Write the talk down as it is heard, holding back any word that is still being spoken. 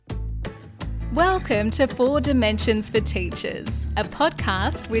Welcome to Four Dimensions for Teachers, a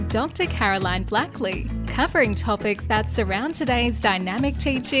podcast with Dr. Caroline Blackley, covering topics that surround today's dynamic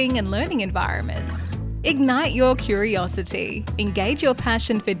teaching and learning environments. Ignite your curiosity, engage your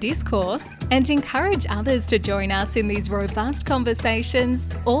passion for discourse, and encourage others to join us in these robust conversations,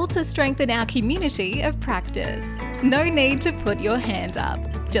 all to strengthen our community of practice. No need to put your hand up.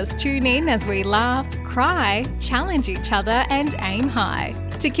 Just tune in as we laugh, cry, challenge each other, and aim high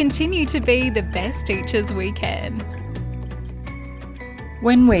to continue to be the best teachers we can.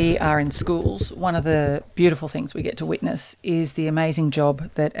 When we are in schools, one of the beautiful things we get to witness is the amazing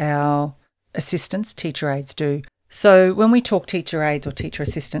job that our assistants, teacher aides, do. So when we talk teacher aides or teacher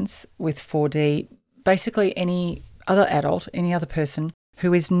assistants with 4D, basically any other adult, any other person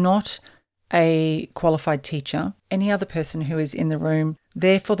who is not a qualified teacher, any other person who is in the room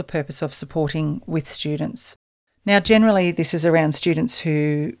there for the purpose of supporting with students. Now, generally, this is around students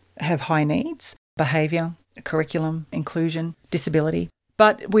who have high needs, behaviour, curriculum, inclusion, disability.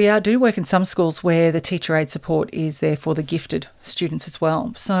 But we do work in some schools where the teacher aid support is there for the gifted students as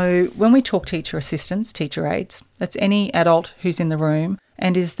well. So when we talk teacher assistants, teacher aides, that's any adult who's in the room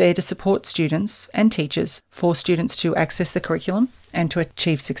and is there to support students and teachers for students to access the curriculum and to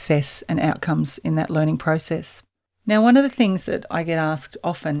achieve success and outcomes in that learning process. Now, one of the things that I get asked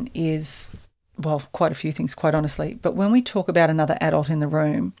often is, well, quite a few things, quite honestly, but when we talk about another adult in the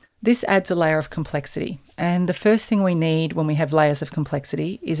room, this adds a layer of complexity. And the first thing we need when we have layers of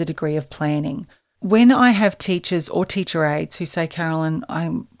complexity is a degree of planning. When I have teachers or teacher aides who say, Carolyn,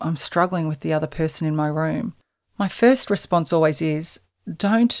 I'm struggling with the other person in my room, my first response always is,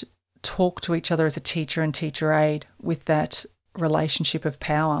 don't talk to each other as a teacher and teacher aide with that relationship of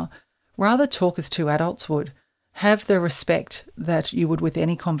power. Rather talk as two adults would. Have the respect that you would with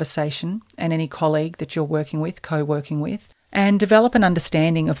any conversation and any colleague that you're working with, co-working with, and develop an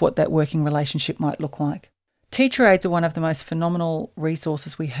understanding of what that working relationship might look like. Teacher aides are one of the most phenomenal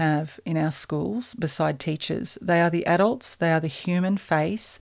resources we have in our schools beside teachers. They are the adults, they are the human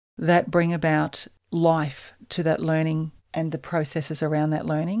face that bring about life to that learning and the processes around that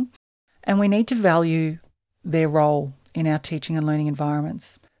learning. And we need to value their role in our teaching and learning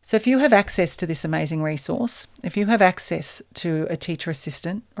environments. So if you have access to this amazing resource, if you have access to a teacher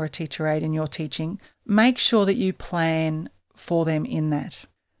assistant or a teacher aide in your teaching, make sure that you plan for them in that.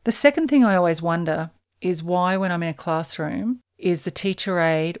 The second thing I always wonder is why, when I'm in a classroom, is the teacher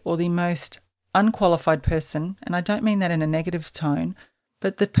aide or the most unqualified person, and I don't mean that in a negative tone,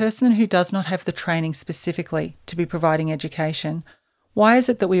 but the person who does not have the training specifically to be providing education, why is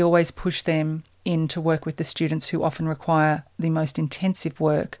it that we always push them in to work with the students who often require the most intensive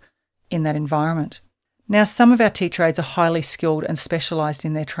work in that environment? Now, some of our teacher aides are highly skilled and specialised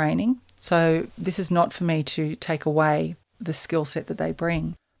in their training, so this is not for me to take away the skill set that they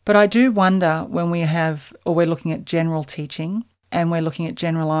bring. But I do wonder when we're looking at general teaching and we're looking at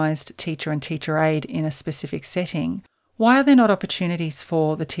generalised teacher and teacher aide in a specific setting, why are there not opportunities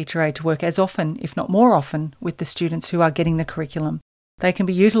for the teacher aide to work as often, if not more often, with the students who are getting the curriculum? They can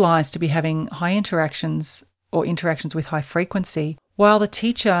be utilised to be having high interactions or interactions with high frequency, while the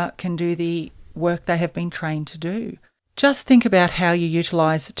teacher can do the work they have been trained to do. Just think about how you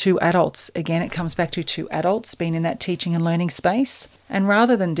utilise two adults. Again, it comes back to two adults being in that teaching and learning space. And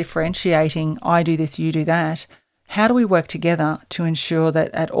rather than differentiating, I do this, you do that, how do we work together to ensure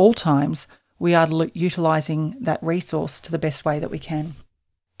that at all times we are utilising that resource to the best way that we can?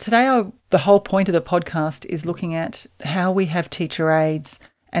 Today, the whole point of the podcast is looking at how we have teacher aides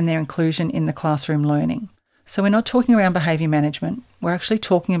and their inclusion in the classroom learning. So we're not talking around behaviour management. We're actually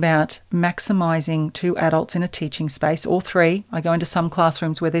talking about maximising two adults in a teaching space, or three. I go into some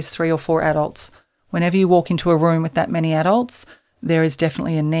classrooms where there's 3 or 4 adults. Whenever you walk into a room with that many adults, there is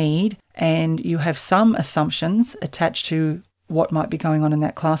definitely a need, and you have some assumptions attached to what might be going on in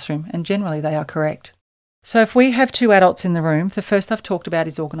that classroom, and generally they are correct. So if we have 2 adults in the room, the first I've talked about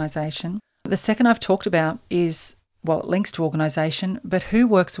is organisation. The second I've talked about is, well, it links to organisation, but who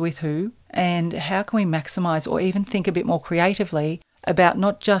works with who, and how can we maximise or even think a bit more creatively about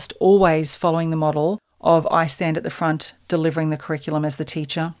not just always following the model of I stand at the front delivering the curriculum as the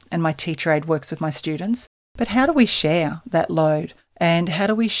teacher and my teacher aide works with my students, but how do we share that load and how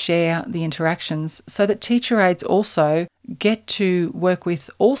do we share the interactions so that teacher aides also get to work with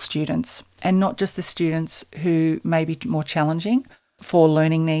all students and not just the students who may be more challenging for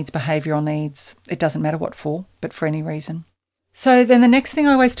learning needs, behavioural needs, it doesn't matter what for, but for any reason. So then the next thing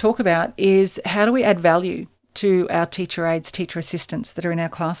I always talk about is how do we add value to our teacher aides, teacher assistants that are in our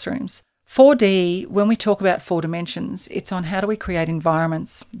classrooms. 4D, when we talk about 4 dimensions, it's on how do we create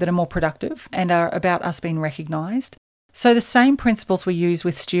environments that are more productive and are about us being recognised. So the same principles we use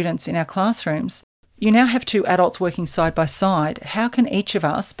with students in our classrooms, you now have two adults working side by side. How can each of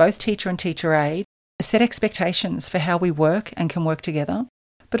us, both teacher and teacher aide, set expectations for how we work and can work together,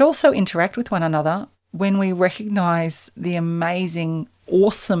 but also interact with one another when we recognise the amazing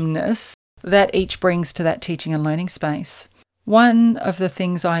awesomeness that each brings to that teaching and learning space? One of the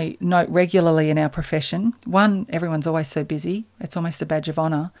things I note regularly in our profession, everyone's always so busy, it's almost a badge of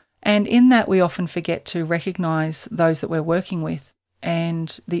honour. And in that, we often forget to recognise those that we're working with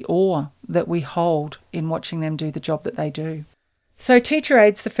and the awe that we hold in watching them do the job that they do. So teacher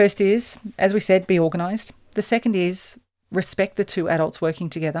aides, the first is, as we said, be organised. The second is respect the two adults working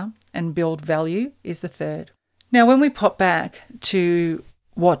together, and build value is the third. Now, when we pop back to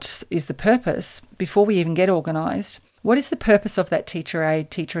what is the purpose, before we even get organised, what is the purpose of that teacher aide,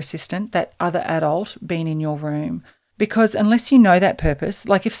 teacher assistant, that other adult being in your room? Because unless you know that purpose,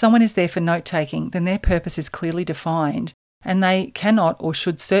 like if someone is there for note-taking, then their purpose is clearly defined and they cannot or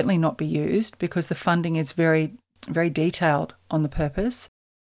should certainly not be used because the funding is very, very detailed on the purpose.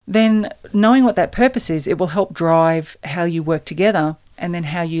 Then knowing what that purpose is, it will help drive how you work together and then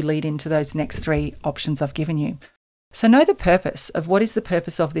how you lead into those next three options I've given you. So know the purpose of what is the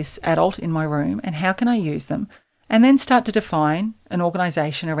purpose of this adult in my room and how can I use them? And then start to define an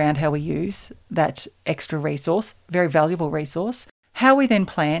organisation around how we use that extra resource, very valuable resource, how we then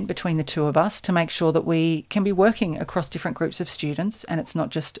plan between the two of us to make sure that we can be working across different groups of students and it's not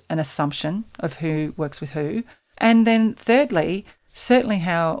just an assumption of who works with who. And then thirdly, certainly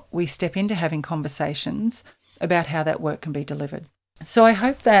how we step into having conversations about how that work can be delivered. So I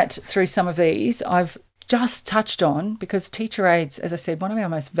hope that through some of these I've just touched on, because teacher aides, as I said, one of our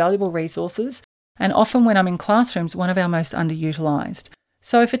most valuable resources, and often when I'm in classrooms, one of our most underutilised.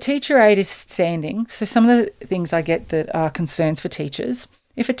 So if a teacher aide is standing, so some of the things I get that are concerns for teachers,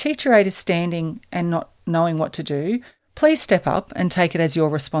 if a teacher aide is standing and not knowing what to do, please step up and take it as your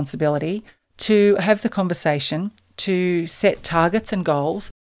responsibility to have the conversation, to set targets and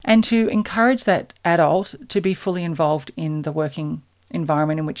goals, and to encourage that adult to be fully involved in the working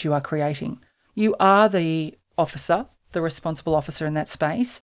environment in which you are creating. You are the officer, the responsible officer in that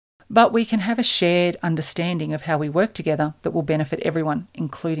space, but we can have a shared understanding of how we work together that will benefit everyone,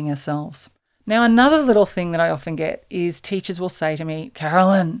 including ourselves. Now, another little thing that I often get is teachers will say to me,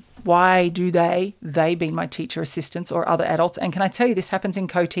 Carolyn, why do they being my teacher assistants or other adults, and can I tell you this happens in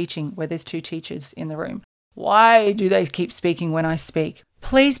co-teaching where there's two teachers in the room, why do they keep speaking when I speak?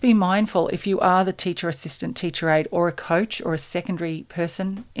 Please be mindful if you are the teacher assistant, teacher aide, or a coach or a secondary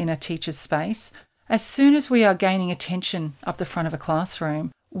person in a teacher's space, as soon as we are gaining attention up the front of a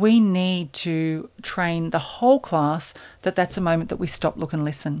classroom, we need to train the whole class that that's a moment that we stop, look and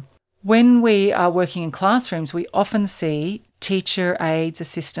listen. When we are working in classrooms, we often see teacher aides,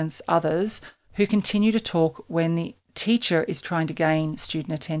 assistants, others who continue to talk when the teacher is trying to gain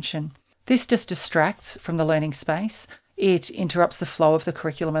student attention. This just distracts from the learning space. It interrupts the flow of the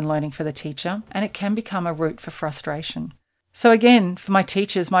curriculum and learning for the teacher, and it can become a route for frustration. So again, for my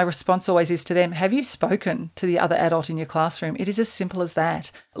teachers, my response always is to them, have you spoken to the other adult in your classroom? It is as simple as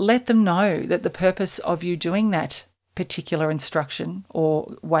that. Let them know that the purpose of you doing that particular instruction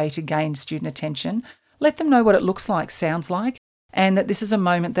or way to gain student attention, let them know what it looks like, sounds like, and that this is a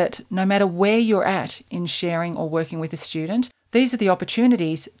moment that no matter where you're at in sharing or working with a student, these are the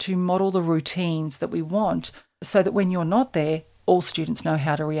opportunities to model the routines that we want so that when you're not there, all students know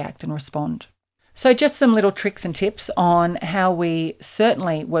how to react and respond. So just some little tricks and tips on how we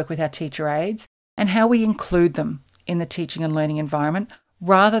certainly work with our teacher aides and how we include them in the teaching and learning environment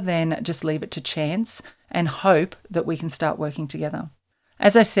rather than just leave it to chance and hope that we can start working together.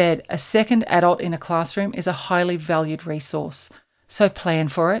 As I said, a second adult in a classroom is a highly valued resource. So plan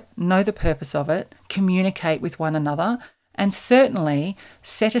for it, know the purpose of it, communicate with one another, and certainly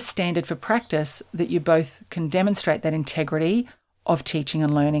set a standard for practice that you both can demonstrate that integrity of teaching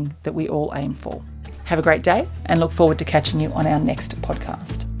and learning that we all aim for. Have a great day and look forward to catching you on our next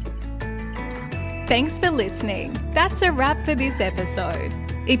podcast. Thanks for listening. That's a wrap for this episode.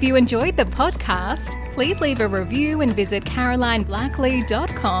 If you enjoyed the podcast, please leave a review and visit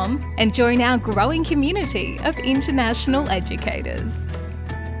carolineblackley.com and join our growing community of international educators.